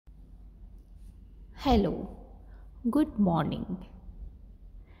Hello, good morning.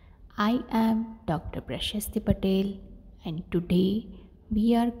 I am Dr. Prashasti Patel, and today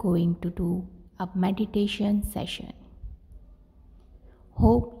we are going to do a meditation session.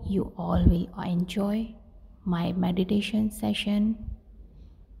 Hope you all will enjoy my meditation session.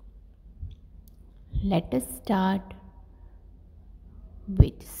 Let us start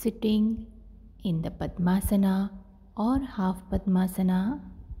with sitting in the Padmasana or half Padmasana.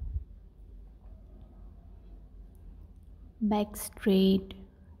 Back straight,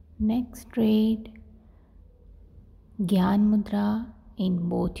 neck straight, Gyan Mudra in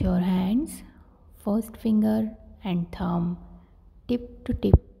both your hands, first finger and thumb tip to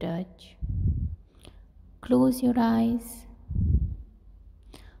tip touch. Close your eyes,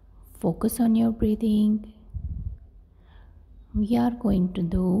 focus on your breathing. We are going to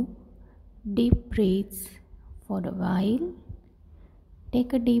do deep breaths for a while.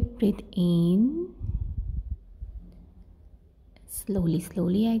 Take a deep breath in.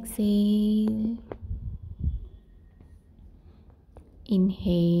 Slowly exhale.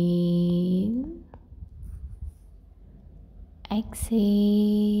 Inhale. Exhale.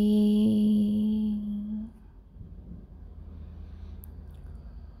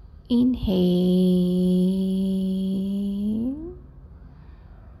 Inhale.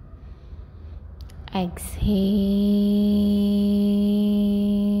 Exhale.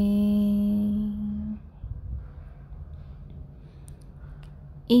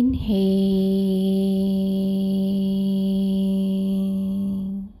 Inhale.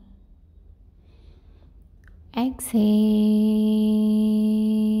 Exhale.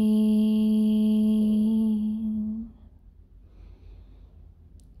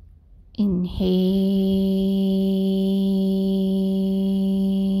 Inhale.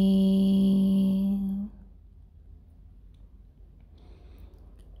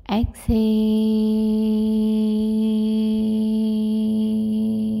 Exhale.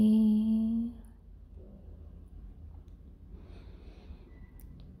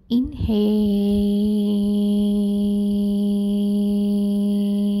 Inhale.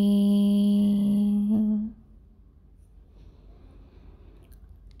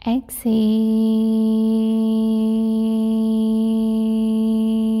 Exhale.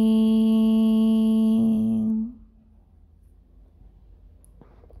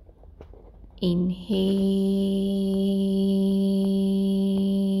 Inhale.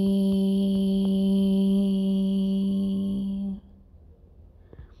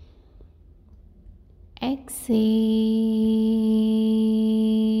 Exhale.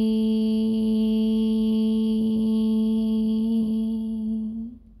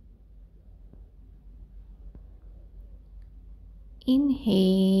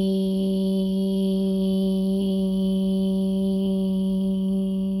 Inhale.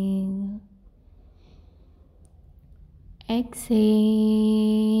 Exhale.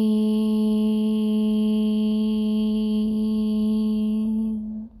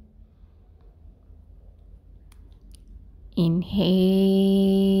 Inhale.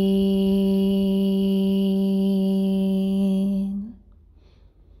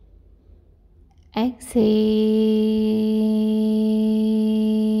 Exhale.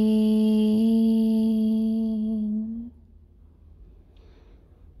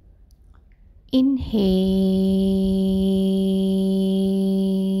 Inhale.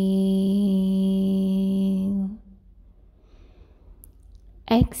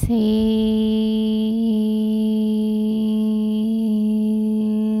 Exhale.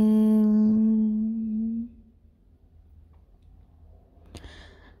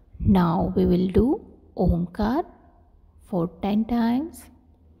 Now we will do Omkar for 10 times.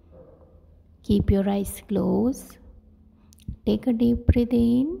 Keep your eyes closed. Take a deep breath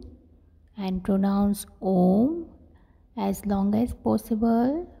in and pronounce Om as long as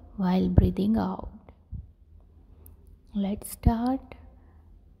possible while breathing out. Let's start.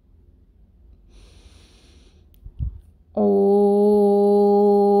 Om.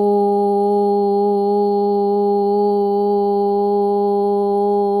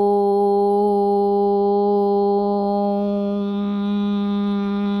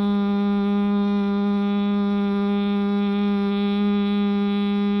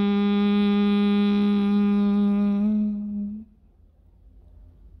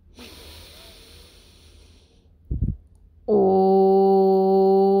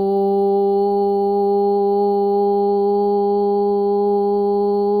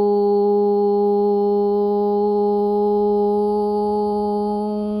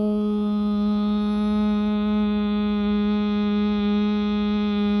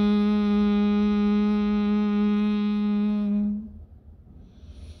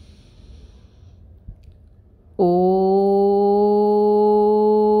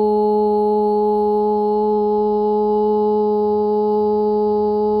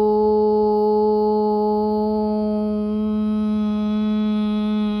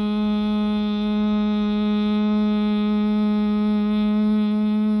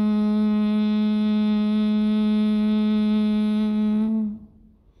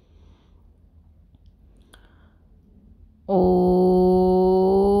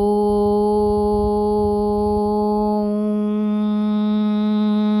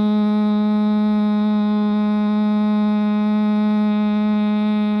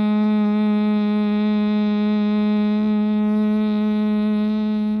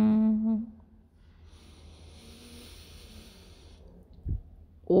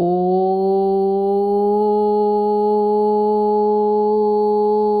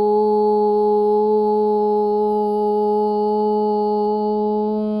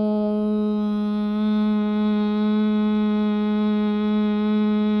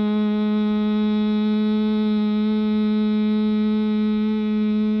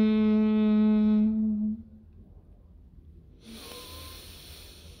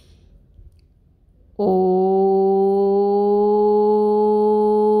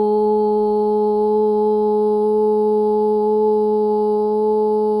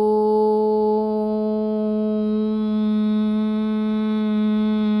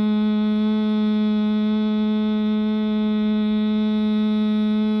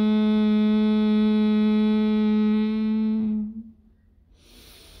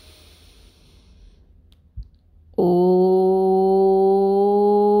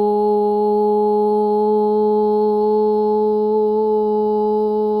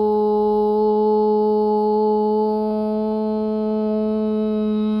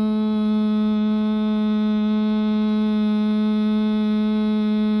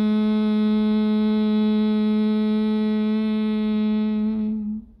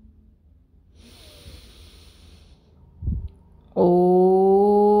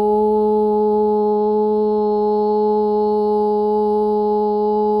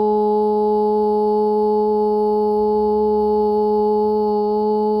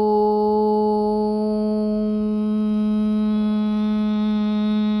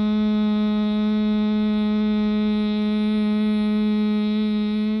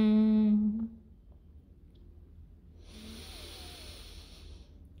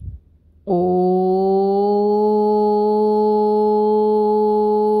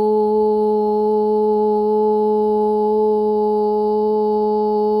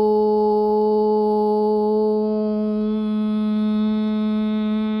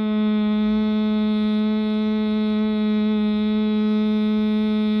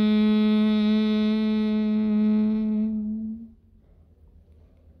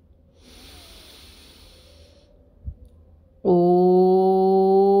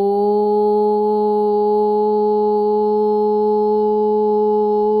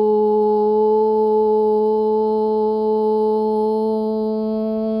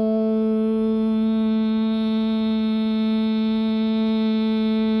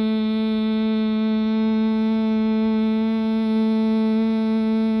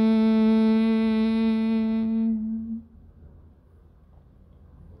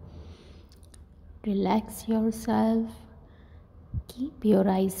 Relax yourself. Keep your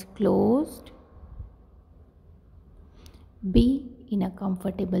eyes closed. Be in a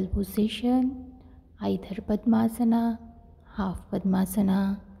comfortable position, either Padmasana, half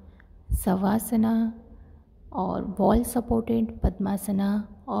Padmasana, Savasana, or wall supported Padmasana,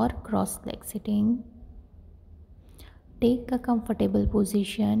 or cross leg sitting. Take a comfortable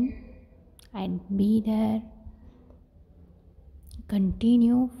position and be there.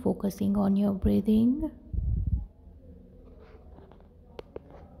 Continue focusing on your breathing.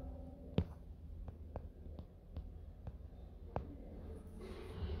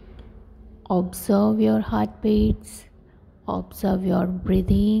 Observe your heartbeats. Observe your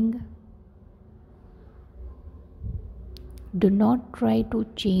breathing. Do not try to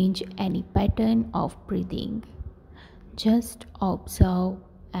change any pattern of breathing. Just observe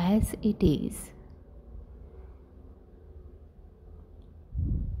as it is.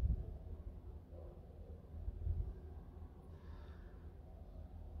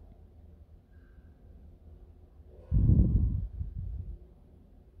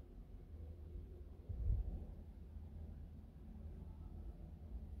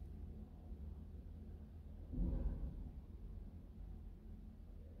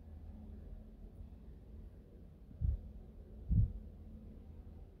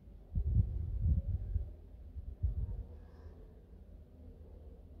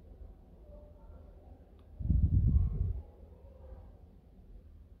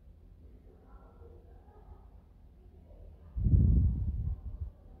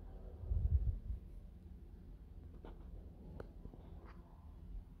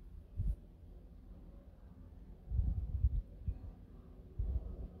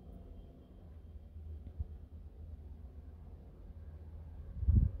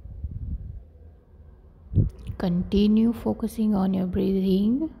 Continue focusing on your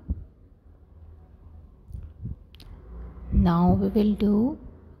breathing. Now we will do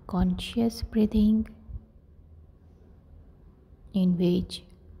conscious breathing, in which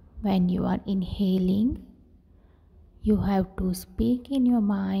when you are inhaling, you have to speak in your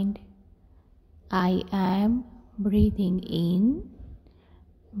mind, I am breathing in.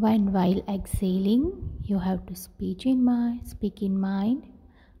 While exhaling, you have to speak in mind,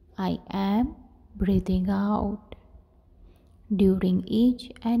 I am breathing out. During each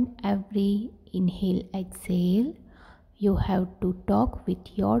and every inhale, exhale, you have to talk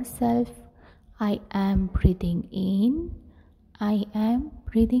with yourself, I am breathing in, I am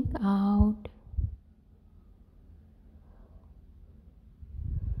breathing out.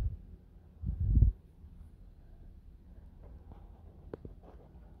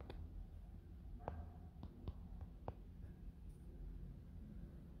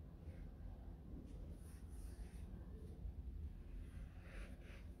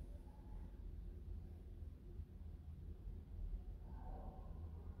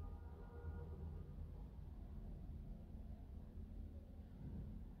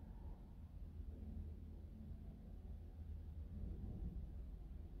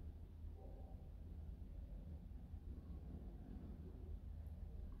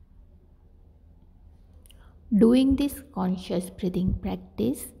 Doing this conscious breathing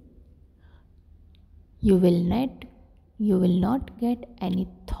practice, you will not get any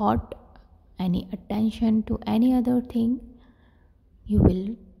thought, any attention to any other thing. You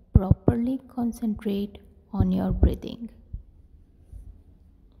will properly concentrate on your breathing.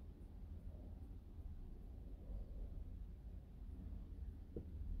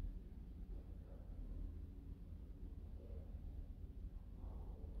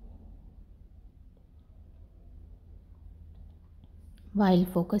 While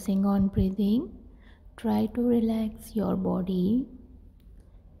focusing on breathing, try to relax your body.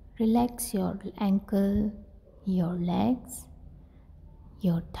 Relax your ankle, your legs,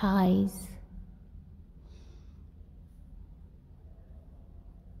 your thighs.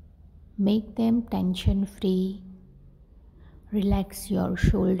 Make them tension free. Relax your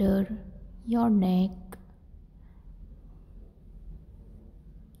shoulder, your neck.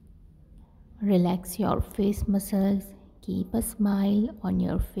 Relax your face muscles. Keep a smile on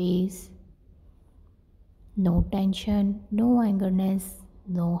your face. No tension, no angerness,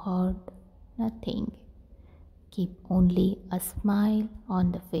 no hurt, nothing. Keep only a smile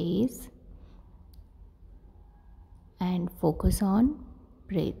on the face and focus on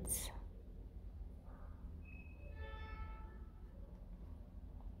breaths.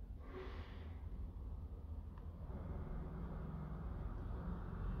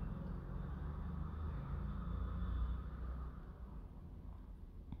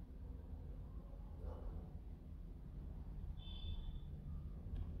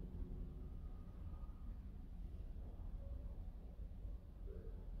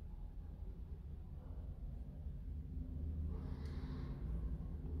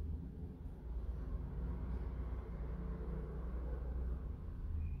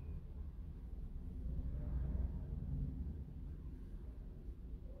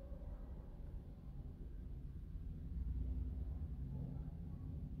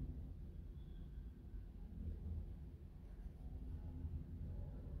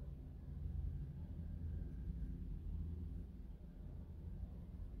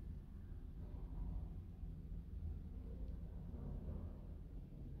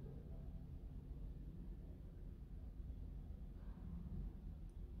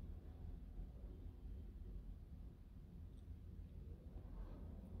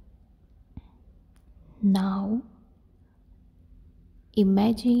 Now,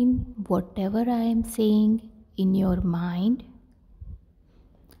 imagine whatever I am saying in your mind.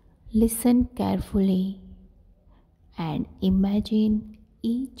 Listen carefully and imagine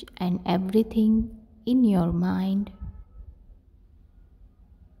each and everything in your mind.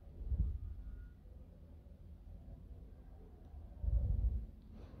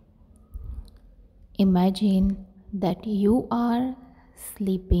 Imagine that you are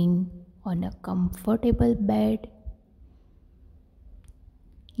sleeping on a comfortable bed.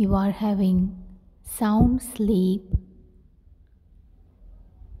 You are having sound sleep.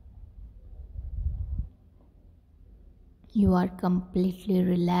 You are completely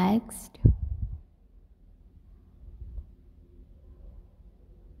relaxed.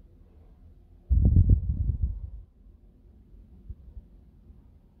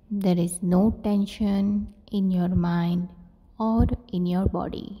 There is no tension in your mind or in your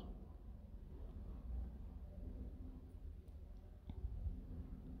body.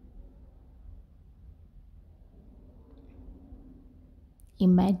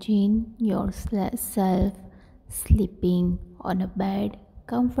 Imagine yourself sleeping on a bed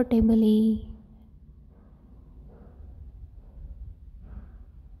comfortably.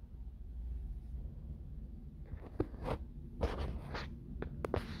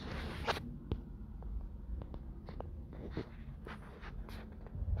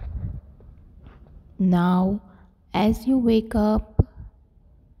 Now, as you wake up,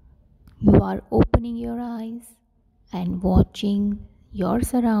 you are opening your eyes and watching your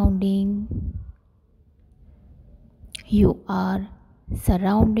surrounding. You are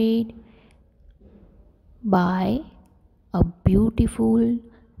surrounded by a beautiful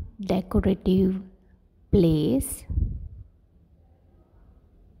decorative place.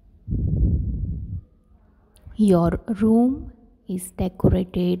 Your room is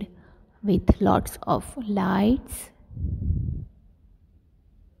decorated with lots of lights,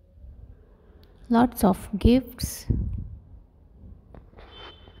 lots of gifts.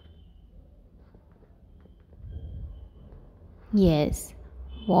 Yes,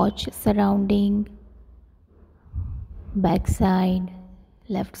 watch surrounding, back side,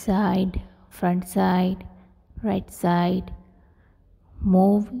 left side, front side, right side.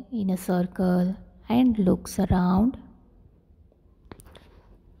 Move in a circle and looks around.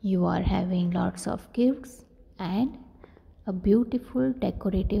 You are having lots of gifts and a beautiful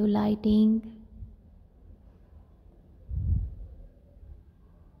decorative lighting.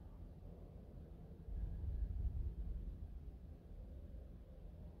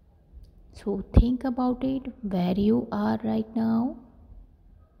 So think about it, where you are right now.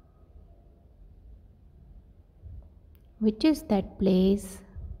 Which is that place?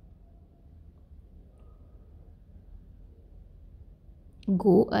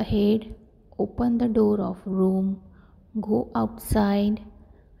 Go ahead, open the door of room, go outside,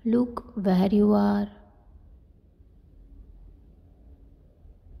 look where you are.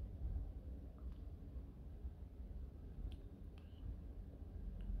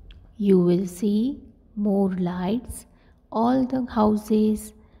 You will see more lights. All the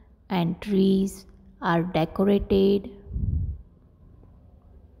houses and trees are decorated.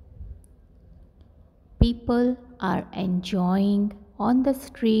 People are enjoying on the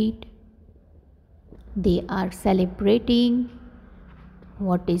street. They are celebrating.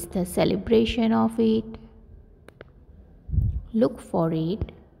 What is the celebration of it? Look for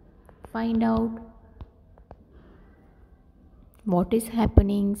it. Find out what is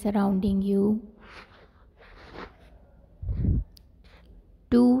happening surrounding you.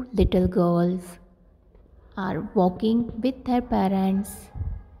 Two little girls are walking with their parents.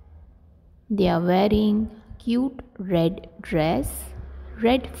 They are wearing cute red dress,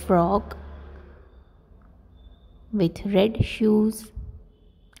 red frock with red shoes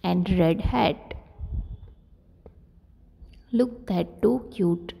and red hat. Look at two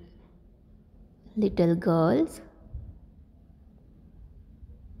cute little girls.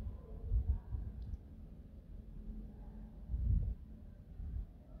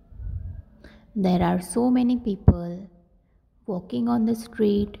 There are so many people walking on the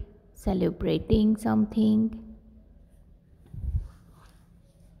street, celebrating something.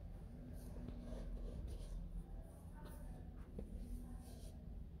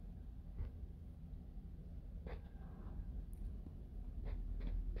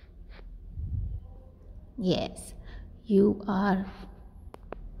 Yes, you are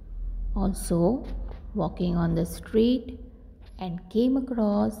also walking on the street and came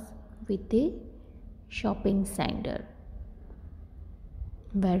across with a shopping center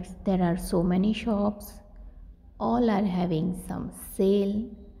where there are so many shops. All are having some sale.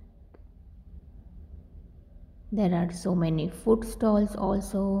 There are so many food stalls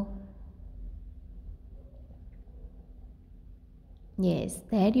also. Yes,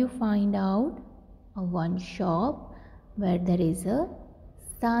 there you find out one shop where there is a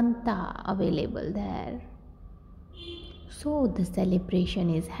Santa available there. So the celebration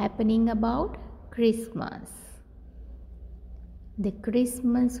is happening about Christmas. The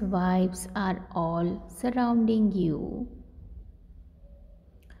Christmas vibes are all surrounding you.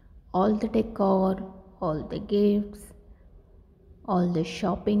 All the decor, all the gifts, all the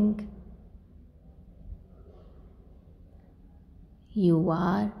shopping. You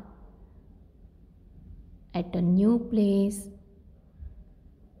are at a new place.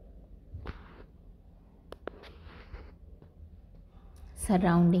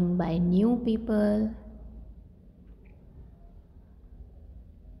 Surrounding by new people.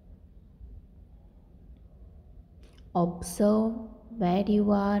 Observe where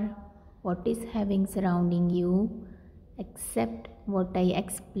you are, what is having surrounding you, accept what I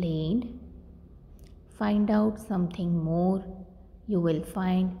explained. Find out something more. you will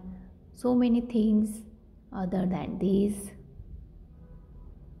find so many things other than these.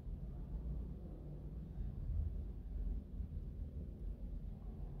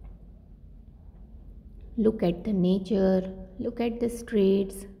 Look at the nature, look at the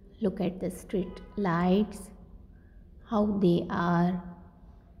streets, look at the street lights, how they are.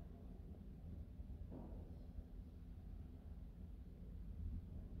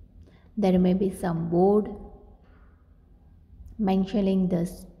 There may be some board mentioning the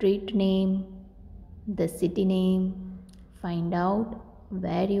street name, the city name. Find out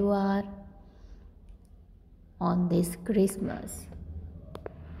where you are on this Christmas.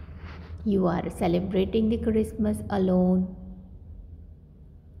 You are celebrating the Christmas alone,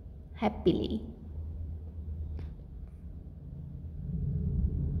 happily.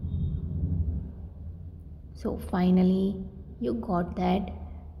 So finally, you got that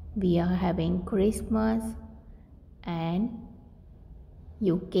we are having Christmas and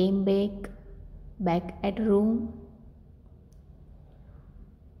you came back at room.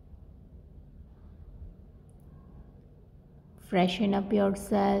 Freshen up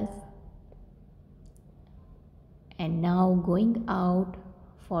yourself and now going out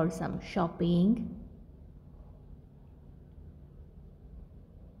for some shopping.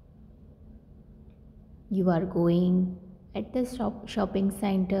 You are going at the shopping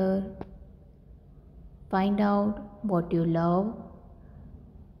center. Find out what you love,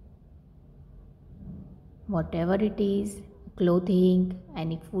 whatever it is, clothing,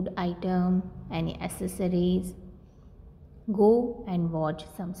 any food item, any accessories. Go and watch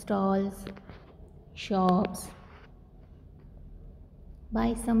some stalls, shops.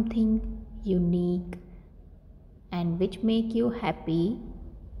 Buy something unique and which make you happy.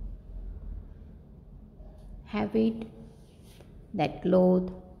 Have it, that cloth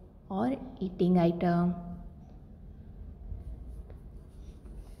or eating item.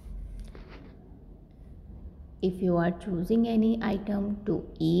 If you are choosing any item to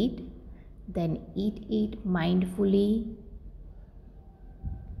eat, then eat it mindfully.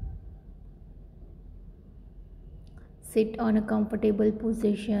 Sit on a comfortable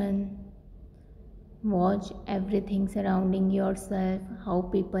position. Watch everything surrounding yourself, how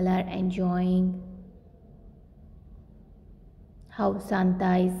people are enjoying, how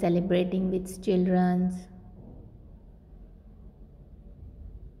Santa is celebrating with children,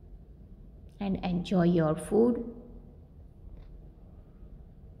 and enjoy your food.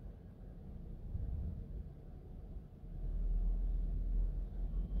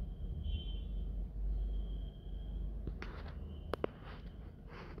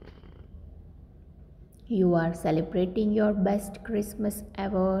 You are celebrating your best Christmas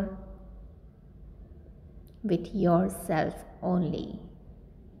ever with yourself only.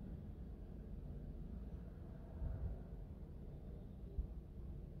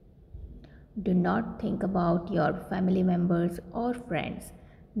 Do not think about your family members or friends.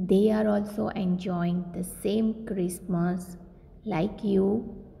 They are also enjoying the same Christmas like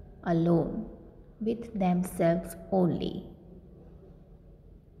you, alone, with themselves only.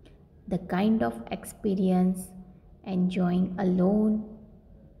 The kind of experience enjoying alone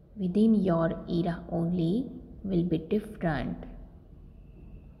within your era only will be different.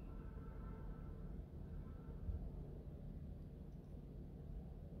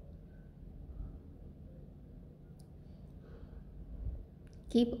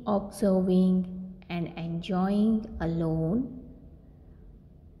 Keep observing and enjoying alone.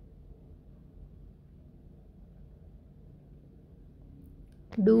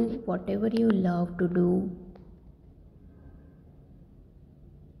 Do whatever you love to do.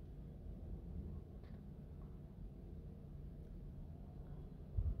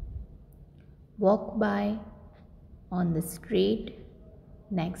 Walk by on the street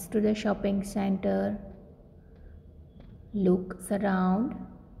next to the shopping center. Look around.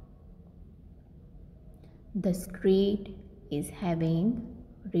 The street is having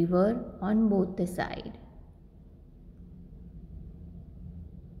river on both the side.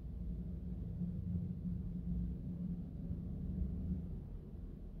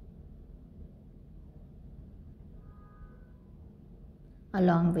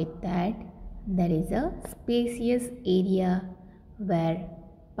 Along with that, there is a spacious area where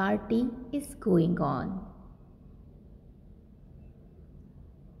party is going on.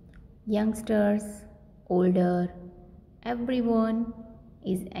 Youngsters, older, everyone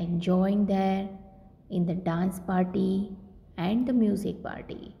is enjoying there in the dance party and the music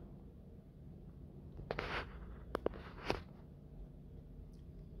party.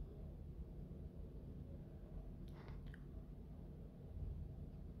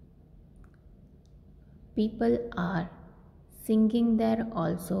 People are singing there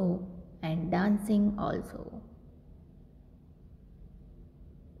also and dancing also.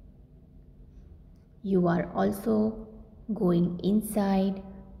 You are also going inside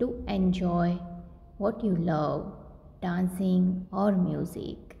to enjoy what you love, dancing or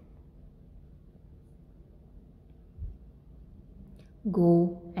music.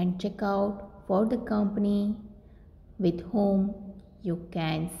 Go and check out for the company with whom you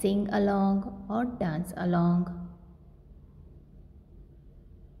can sing along or dance along.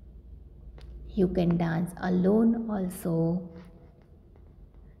 You can dance alone also.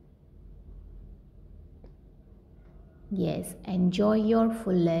 Yes, enjoy your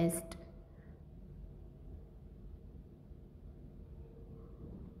fullest.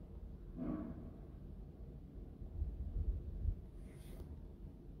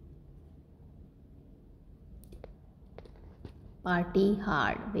 Party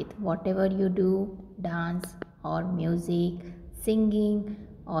hard with whatever you do, dance or music, singing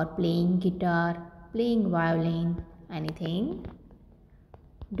or playing guitar, playing violin, anything.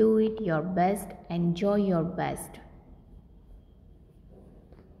 Do it your best, enjoy your best.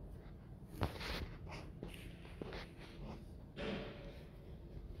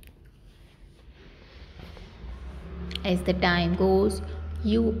 As the time goes,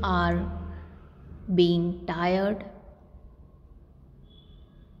 you are being tired.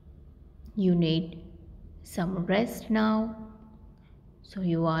 You need some rest now. So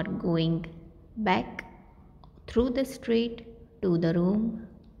you are going back through the street to the room.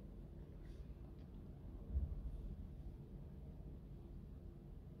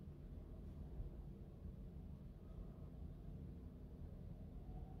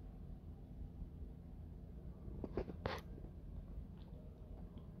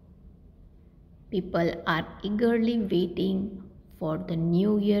 People are eagerly waiting for the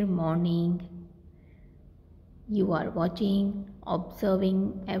New Year morning. You are watching,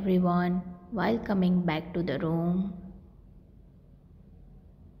 observing everyone while coming back to the room.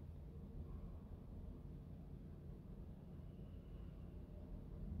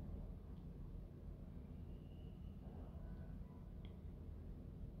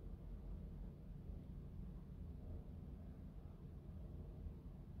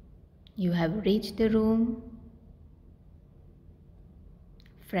 You have reached the room.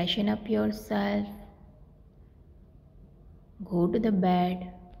 Freshen up yourself. Go to the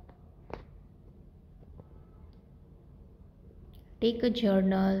bed. Take a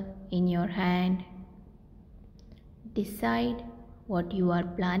journal in your hand. Decide what you are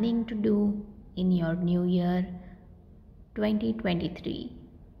planning to do in your new year 2023.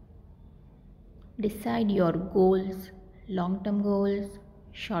 Decide your goals, long-term goals,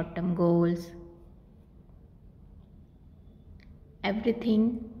 short-term goals.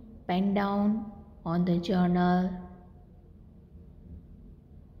 Everything pen down on the journal.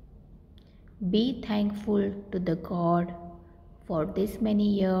 Be thankful to the God for this many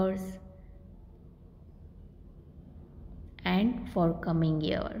years and for coming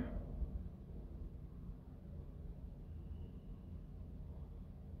year.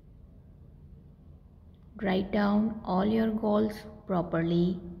 Write down all your goals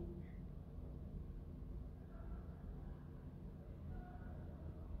properly.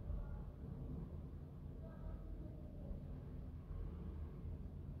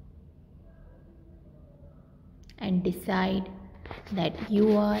 And decide that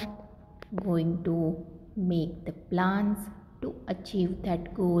you are going to make the plans to achieve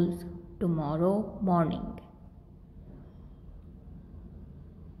that goals tomorrow morning.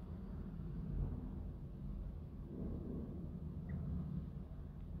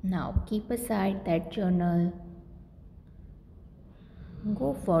 Now keep aside that journal.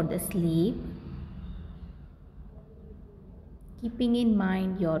 Go for the sleep, keeping in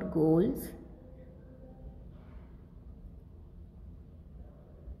mind your goals.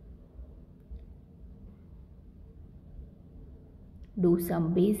 Do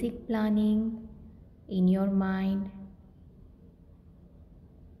some basic planning in your mind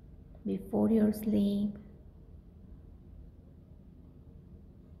before your sleep.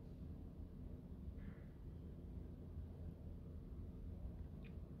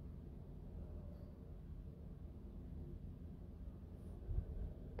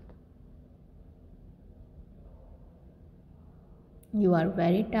 You are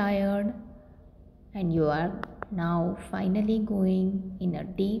very tired and you are now finally going in a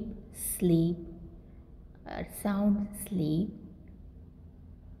deep sleep, a sound sleep.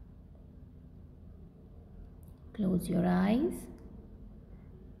 Close your eyes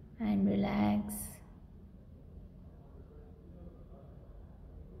and relax.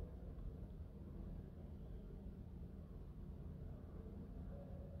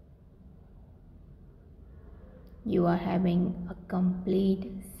 You are having a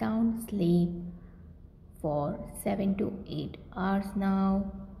complete sound sleep for 7 to 8 hours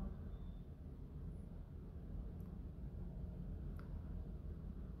now.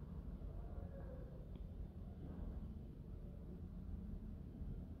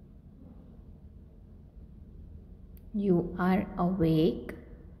 You are awake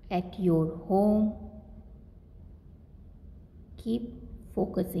at your home. Keep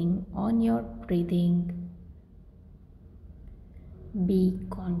focusing on your breathing. Be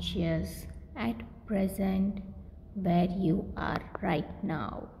conscious at present where you are right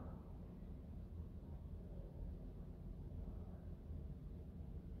now.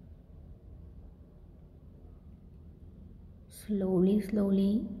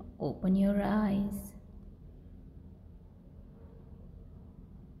 Slowly open your eyes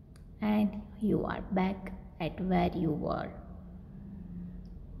and you are back at where you were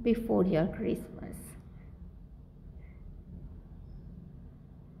before your Christmas.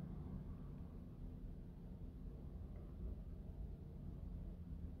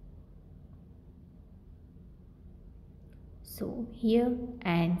 So here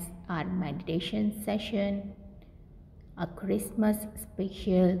ends our meditation session, a Christmas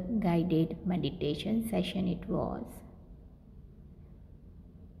special guided meditation session it was.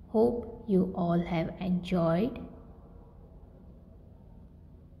 Hope you all have enjoyed.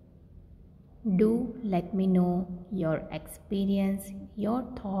 Do let me know your experience, your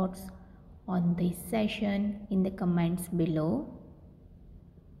thoughts on this session in the comments below.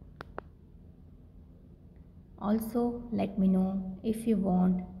 Also, let me know if you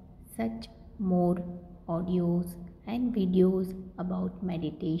want such more audios and videos about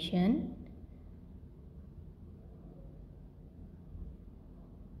meditation.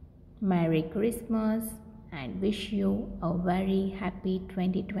 Merry Christmas and wish you a very happy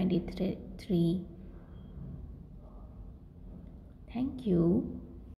 2023. Thank you.